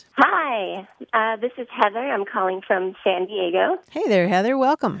words. Hi, this is Heather. I'm calling from San Diego. Hey there, Heather.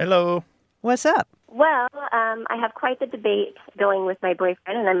 Welcome. Hello. What's up? Well, I have quite the debate going with my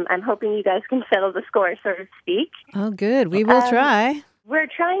boyfriend, and I'm hoping you guys can settle the score, so to speak. Oh, good. We will try. We're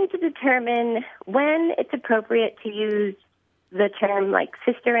trying to determine when it's appropriate to use the term like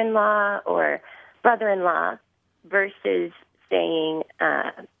sister-in-law or brother-in-law versus saying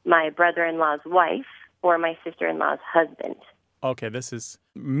my brother-in-law's wife or my sister-in-law's husband. Okay, this is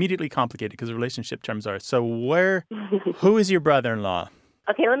immediately complicated because the relationship terms are. So who is your brother-in-law?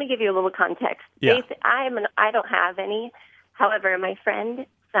 Okay, let me give you a little context. Yeah. I don't have any. However, my friend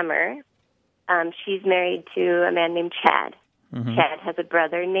Summer, she's married to a man named Chad. Mm-hmm. Chad has a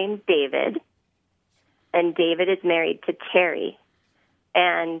brother named David, and David is married to Terry.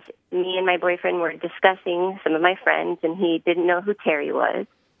 And me and my boyfriend were discussing some of my friends, and he didn't know who Terry was.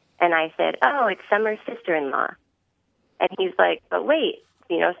 And I said, oh, it's Summer's sister-in-law. And he's like, but wait,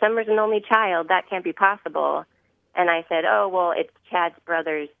 Summer's an only child. That can't be possible. And I said, oh, well, it's Chad's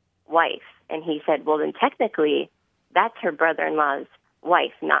brother's wife. And he said, well, then technically, that's her brother-in-law's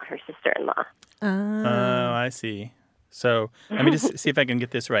wife, not her sister-in-law. Oh, I see. So let me just see if I can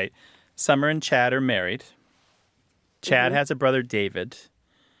get this right. Summer and Chad are married. Chad has a brother, David.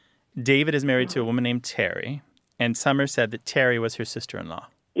 David is married to a woman named Terry. And Summer said that Terry was her sister-in-law.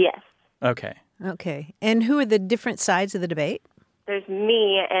 Yes. Okay. And who are the different sides of the debate? There's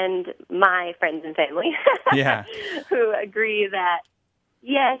me and my friends and family who agree that,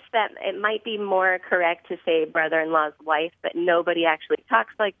 yes, that it might be more correct to say brother-in-law's wife, but nobody actually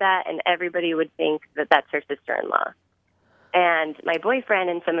talks like that, and everybody would think that that's her sister-in-law. And my boyfriend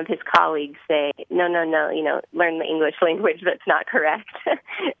and some of his colleagues say, no, learn the English language, that's not correct,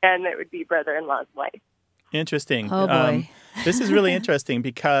 and it would be brother-in-law's wife. Interesting. Oh, boy. This is really interesting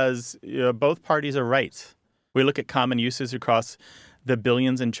because both parties are right. We look at common uses across the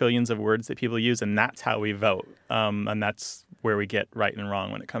billions and trillions of words that people use, and that's how we vote. And that's where we get right and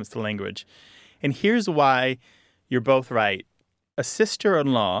wrong when it comes to language. And here's why you're both right. A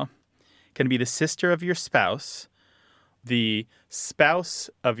sister-in-law can be the sister of your spouse, the spouse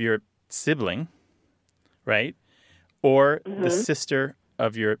of your sibling, right? Or the sister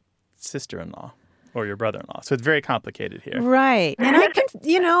of your sister-in-law. or your brother-in-law. So it's very complicated here. Right. And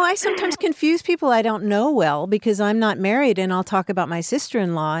I sometimes confuse people I don't know well because I'm not married and I'll talk about my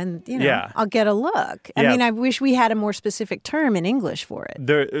sister-in-law and, I'll get a look. I mean, I wish we had a more specific term in English for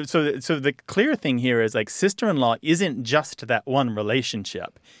it. So the clear thing here is like sister-in-law isn't just that one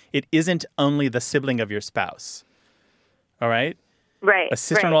relationship. It isn't only the sibling of your spouse. All right? Right. A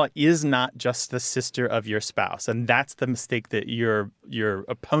sister-in-law is not just the sister of your spouse. And that's the mistake that your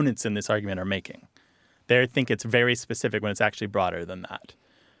opponents in this argument are making. They think it's very specific when it's actually broader than that.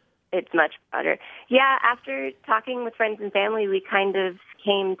 It's much broader. Yeah, after talking with friends and family, we kind of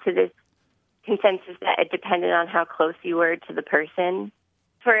came to this consensus that it depended on how close you were to the person.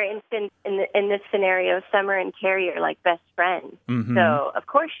 For instance, in this scenario, Summer and Carrie are like best friends. Mm-hmm. So, of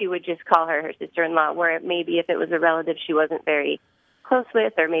course, she would just call her sister-in-law, where maybe if it was a relative she wasn't very close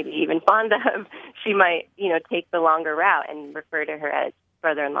with or maybe even fond of, she might, take the longer route and refer to her as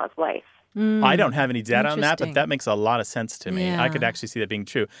brother-in-law's wife. I don't have any data on that, but that makes a lot of sense to me. Yeah. I could actually see that being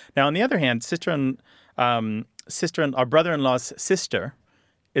true. Now, on the other hand, our brother-in-law's sister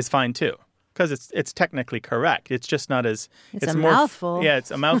is fine too, because it's technically correct. It's just not as it's a mouthful. Yeah,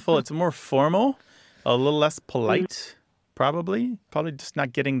 it's a mouthful. It's more formal, a little less polite, probably just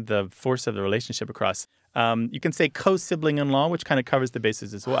not getting the force of the relationship across. You can say co-sibling-in-law, which kind of covers the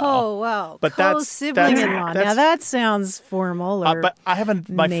bases as well. Oh, wow. But co-sibling-in-law. Now, that sounds formal or but I have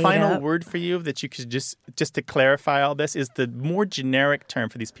my final up. word for you that you could just to clarify all this is the more generic term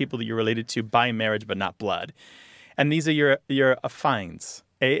for these people that you're related to by marriage but not blood. And these are your affines.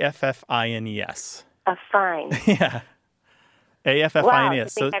 A-F-F-I-N-E-S. Affine. Yeah.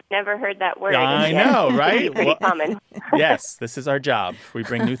 A-F-F-I-N-E-S. Wow, I think I've never heard that word. I know, right? Pretty common. Yes, this is our job. We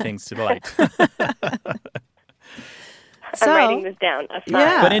bring new things to the light. I'm writing this down. Affine.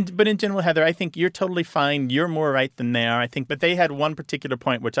 Yeah. But in general, Heather, I think you're totally fine. You're more right than they are, I think. But they had one particular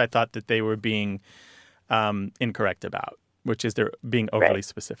point which I thought that they were being incorrect about, which is they're being overly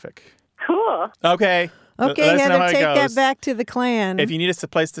specific. Cool. Okay. Okay, Let us know how Heather, it take goes. that back to the clan. If you need us a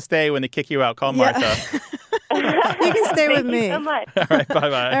place to stay when they kick you out, call Martha. You can stay with me. Thank you so much. All right,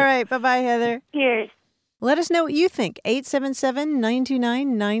 bye-bye. All right, bye-bye, Heather. Cheers. Let us know what you think.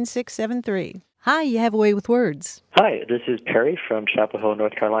 877-929-9673. Hi, you have a way with words. Hi, this is Perry from Chapel Hill,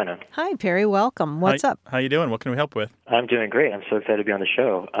 North Carolina. Hi, Perry. Welcome. What's up? How you doing? What can we help with? I'm doing great. I'm so excited to be on the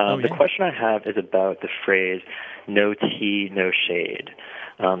show. The question I have is about the phrase, no tea, no shade.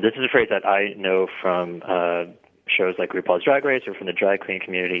 This is a phrase that I know from shows like RuPaul's Drag Race or from the drag queen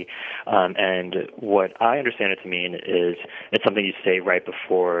community. And what I understand it to mean is it's something you say right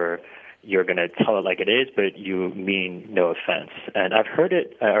before you're going to tell it like it is, but you mean no offense. And I've heard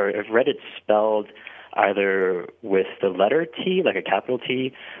it, or I've read it spelled either with the letter T, like a capital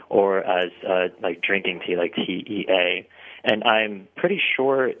T, or as like drinking tea, like T-E-A. And I'm pretty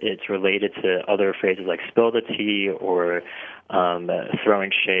sure it's related to other phrases like spill the tea or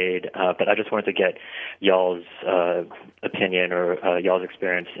throwing shade. But I just wanted to get y'all's opinion or y'all's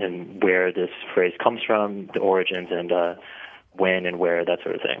experience in where this phrase comes from, the origins, and when and where, that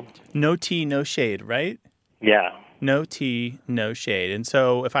sort of thing. No tea, no shade, right? Yeah. No tea, no shade. And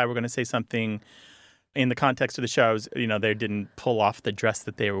so if I were going to say something in the context of the show, they didn't pull off the dress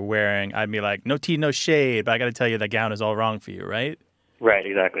that they were wearing, I'd be like, no tea, no shade, but I got to tell you that gown is all wrong for you, right? Right,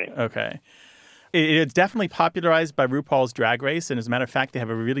 exactly. Okay. It's definitely popularized by RuPaul's Drag Race, and as a matter of fact, they have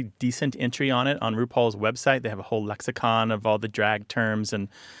a really decent entry on it on RuPaul's website. They have a whole lexicon of all the drag terms and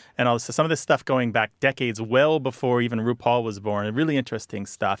all this. So some of this stuff going back decades, well before even RuPaul was born. Really interesting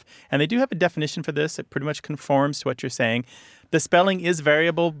stuff. And they do have a definition for this. It pretty much conforms to what you're saying. The spelling is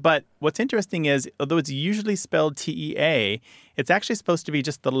variable, but what's interesting is, although it's usually spelled T-E-A, it's actually supposed to be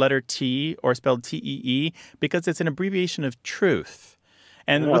just the letter T or spelled T-E-E because it's an abbreviation of truth.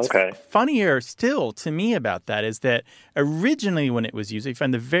 And what's funnier still to me about that is that originally when it was used, if you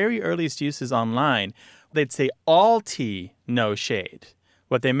find the very earliest uses online, they'd say all tea, no shade.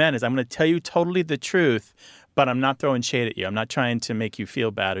 What they meant is I'm going to tell you totally the truth, but I'm not throwing shade at you. I'm not trying to make you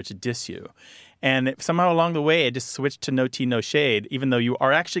feel bad or to diss you. And somehow along the way, it just switched to no tea, no shade, even though you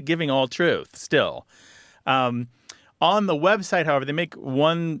are actually giving all truth still. On the website, however,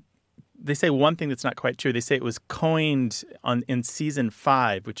 they say one thing that's not quite true. They say it was coined in season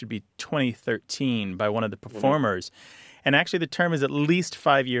 5, which would be 2013, by one of the performers. Mm-hmm. And actually, the term is at least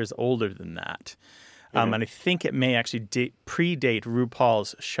 5 years older than that. And I think it may actually predate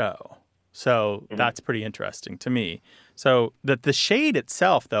RuPaul's show. So that's pretty interesting to me. So the shade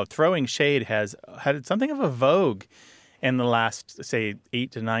itself, though, throwing shade has had something of a vogue in the last, say,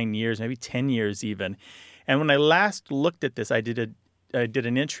 8 to 9 years, maybe 10 years even. And when I last looked at this, I did did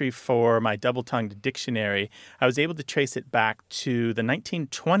an entry for my double-tongued dictionary, I was able to trace it back to the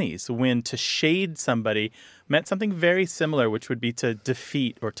 1920s when to shade somebody meant something very similar, which would be to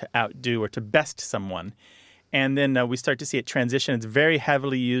defeat or to outdo or to best someone. And then we start to see it transition. It's very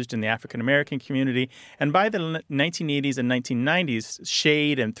heavily used in the African-American community. And by the 1980s and 1990s,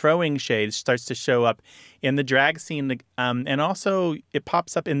 shade and throwing shade starts to show up in the drag scene. And also it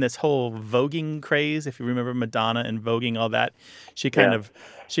pops up in this whole voguing craze. If you remember Madonna and voguing, all that, she kind of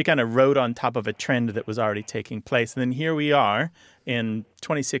rode on top of a trend that was already taking place. And then here we are in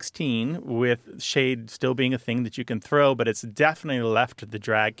 2016 with shade still being a thing that you can throw, but it's definitely left the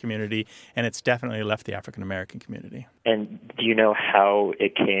drag community and it's definitely left the African-American community. And do you know how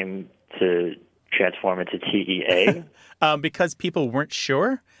it came to transform into TEA? Because people weren't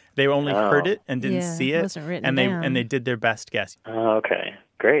sure. They only heard it and didn't see it. Wasn't written and down. they did their best guess. Okay,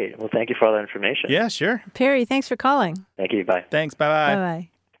 great. Well, thank you for all that information. Yeah, sure. Perry, thanks for calling. Thank you. Bye. Thanks. Bye-bye. Bye-bye.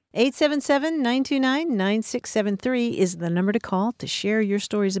 877-929-9673 is the number to call to share your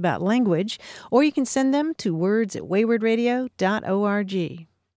stories about language, or you can send them to words@waywardradio.org.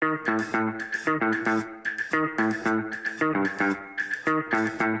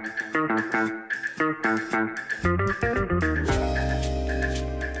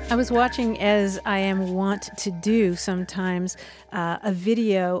 I was watching, as I am wont to do sometimes, a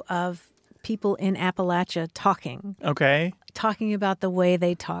video of people in Appalachia talking. Okay. Talking about the way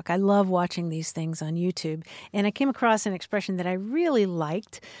they talk. I love watching these things on YouTube. And I came across an expression that I really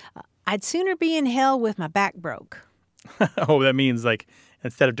liked. I'd sooner be in hell with my back broke. Oh, that means like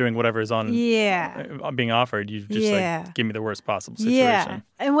instead of doing whatever is on being offered, you just like give me the worst possible situation. Yeah.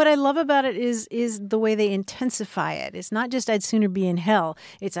 And what I love about it is the way they intensify it. It's not just I'd sooner be in hell.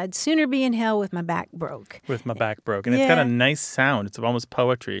 It's I'd sooner be in hell with my back broke. With my back broke. And it's got a nice sound. It's almost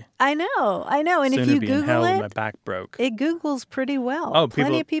poetry. I know. And sooner if you be Google in hell it, with my back broke. it Googles pretty well. Oh,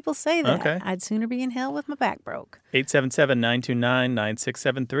 Plenty of people say that. Okay. I'd sooner be in hell with my back broke.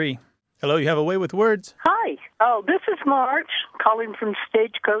 877-929-9673. Hello, you have a way with words. Hi. Oh, this is Marge calling from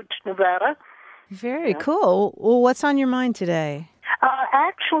Stagecoach, Nevada. Very cool. Well, what's on your mind today?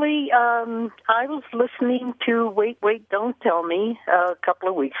 Actually, I was listening to Wait, Don't Tell Me a couple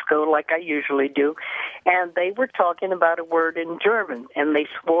of weeks ago, like I usually do, and they were talking about a word in German, and they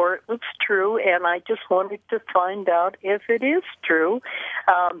swore it was true, and I just wanted to find out if it is true.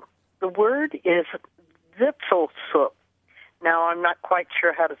 The word is Witzelsucht. Now, I'm not quite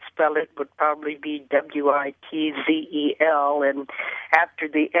sure how to spell it. It would probably be Witzel, and after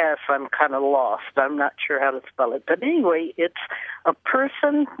the S, I'm kind of lost. I'm not sure how to spell it. But anyway, it's a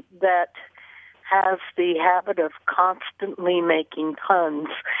person that has the habit of constantly making puns,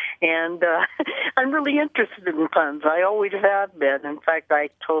 and I'm really interested in puns. I always have been. In fact, I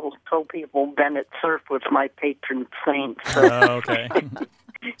told people Bennett Cerf was my patron saint. So. Okay.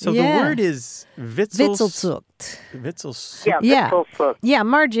 So the word is Witzelsucht. Witzelsucht. Yeah, Witzelsucht. Yeah,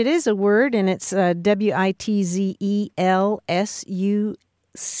 Marge, it is a word, and it's Witzelsucht.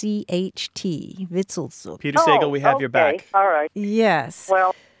 Witzelsucht. Peter Sagal, we have your back. All right. Yes.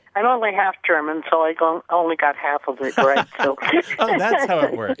 Well, I'm only half German, so I only got half of it right. So. Oh, that's how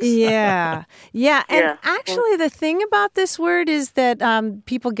it works. Yeah. And actually, the thing about this word is that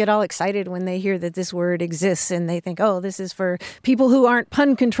people get all excited when they hear that this word exists, and they think, "Oh, this is for people who aren't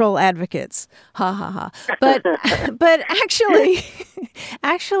pun control advocates." Ha ha ha. But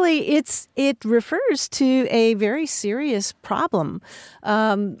actually, it refers to a very serious problem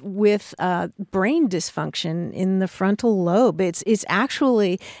with brain dysfunction in the frontal lobe. It's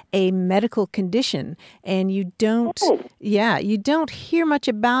actually a medical condition, and you don't hear much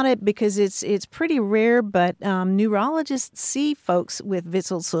about it because it's pretty rare, but neurologists see folks with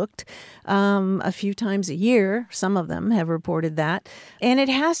Witzelsucht a few times a year. Some of them have reported that, and it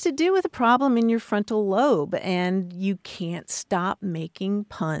has to do with a problem in your frontal lobe, and you can't stop making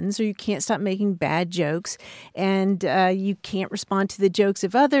puns, or you can't stop making bad jokes, and you can't respond to the jokes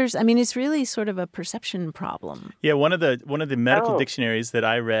of others. I mean, it's really sort of a perception problem. Yeah, one of the medical dictionaries that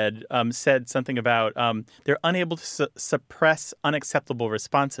I read said something about they're unable to suppress unacceptable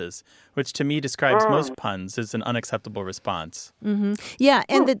responses, which to me describes most puns as an unacceptable response. Mm-hmm. Yeah,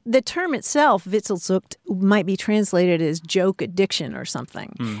 and the term itself, Witzelsucht, might be translated as joke addiction or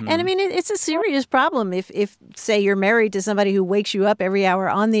something. Mm-hmm. And I mean, it's a serious problem if, say, you're married to somebody who wakes you up every hour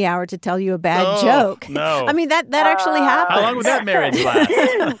on the hour to tell you a bad joke. No. I mean, that actually happens. How long would that marriage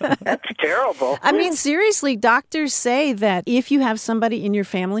last? That's terrible. I mean, seriously, doctors say that if you have somebody in your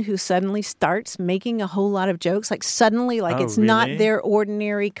family who suddenly starts making a whole lot of jokes, it's really? not their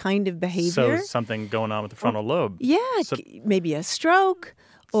ordinary kind of behavior. So something going on with the frontal lobe. Yeah, maybe a stroke,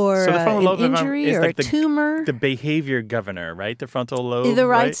 or So the frontal an lobe injury is or like a tumor. The behavior governor, right? The frontal lobe. The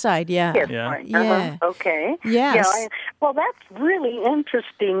right side, yeah. Yes, Yeah. right. Yeah. Okay. Yes. Yeah, well, that's really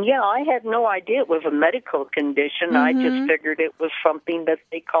interesting. Yeah, I had no idea it was a medical condition. I just figured it was something that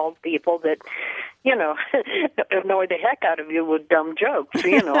they called people that, annoy the heck out of you with dumb jokes.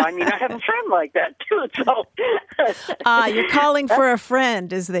 I mean, I have a friend like that, too. So, you're calling for a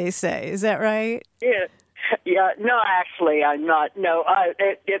friend, as they say. Is that right? Yeah. Yeah, no, actually, I'm not. No,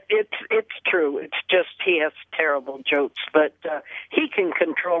 it's true. It's just he has terrible jokes, but he can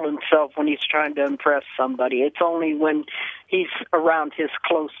control himself when he's trying to impress somebody. It's only when he's around his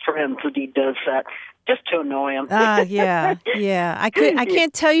close friends that he does that, just to annoy him. Yeah. I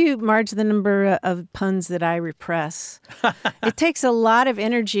can't tell you, Marge, the number of puns that I repress. It takes a lot of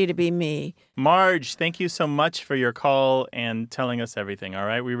energy to be me. Marge, thank you so much for your call and telling us everything. All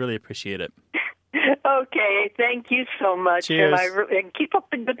right, we really appreciate it. Okay, thank you so much. Cheers. And keep up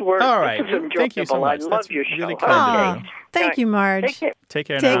the good work. All right. This is enjoyable. Thank you so much. I love That's your show. really kind of you. Thank you, Marge. Take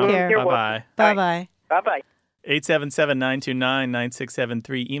care Take now. care. You're Bye-bye. Bye-bye. Bye-bye.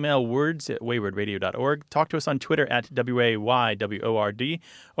 877-929-9673. Email words@waywardradio.org. Talk to us on Twitter @WAYWORD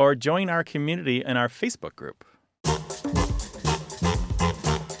or join our community in our Facebook group.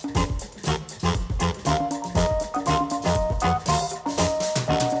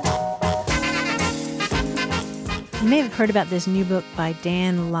 You may have heard about this new book by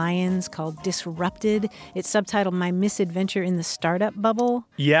Dan Lyons called Disrupted. It's subtitled My Misadventure in the Startup Bubble.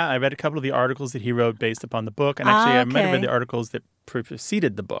 Yeah, I read a couple of the articles that he wrote based upon the book. And actually, I might have read the articles that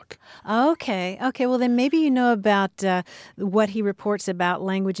preceded the book. Okay. Well, then maybe you know about what he reports about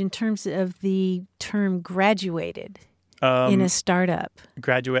language in terms of the term graduated in a startup.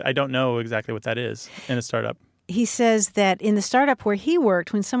 Graduate, I don't know exactly what that is in a startup. He says that in the startup where he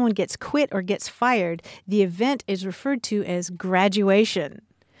worked, when someone gets quit or gets fired, the event is referred to as graduation.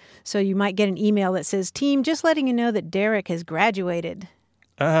 So you might get an email that says, "Team, just letting you know that Derek has graduated."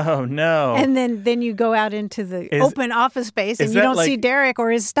 Oh, no. And then you go out into the open office space and you don't see Derek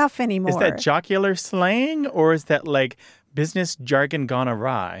or his stuff anymore. Is that jocular slang or is that like business jargon gone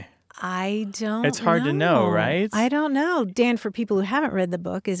awry? I don't know. It's hard to know, right? I don't know. Dan, for people who haven't read the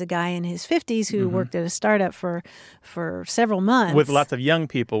book, is a guy in his 50s who worked at a startup for several months. With lots of young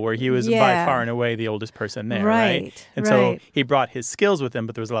people where he was by far and away the oldest person there, right? And so he brought his skills with him,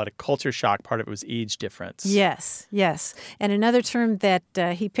 but there was a lot of culture shock. Part of it was age difference. Yes. And another term that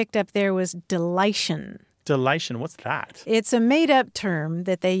he picked up there was delition. Delition, what's that? It's a made-up term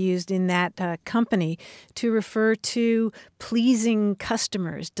that they used in that company to refer to pleasing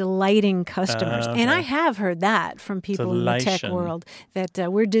customers, delighting customers. Okay. And I have heard that from people in the tech world,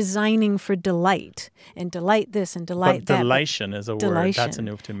 that we're designing for delight, and delight this and delight that. But delition is a word. That's a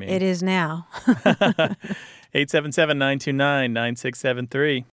new to me. It is now.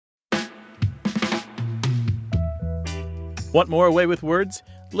 877-929-9673. Want more Away with Words?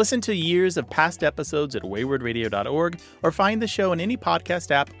 Listen to years of past episodes at waywardradio.org or find the show in any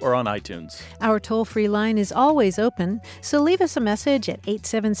podcast app or on iTunes. Our toll-free line is always open, so leave us a message at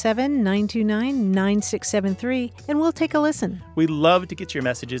 877-929-9673 and we'll take a listen. We love to get your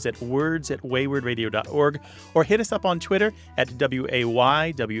messages at words@waywardradio.org or hit us up on Twitter at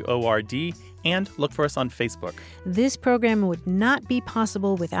WAYWORD and look for us on Facebook. This program would not be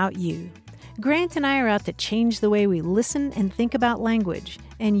possible without you. Grant and I are out to change the way we listen and think about language,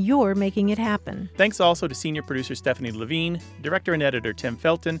 and you're making it happen. Thanks also to senior producer Stephanie Levine, director and editor Tim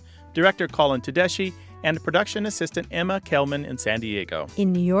Felton, director Colin Tedeschi, and production assistant Emma Kelman in San Diego.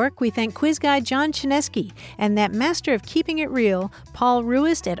 In New York, we thank quiz guy John Chinesky and that master of keeping it real, Paul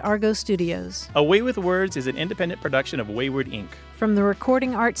Ruist at Argo Studios. Away with Words is an independent production of Wayward Inc. From the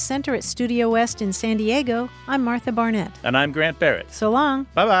Recording Arts Center at Studio West in San Diego, I'm Martha Barnett. And I'm Grant Barrett. So long.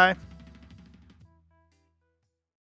 Bye-bye.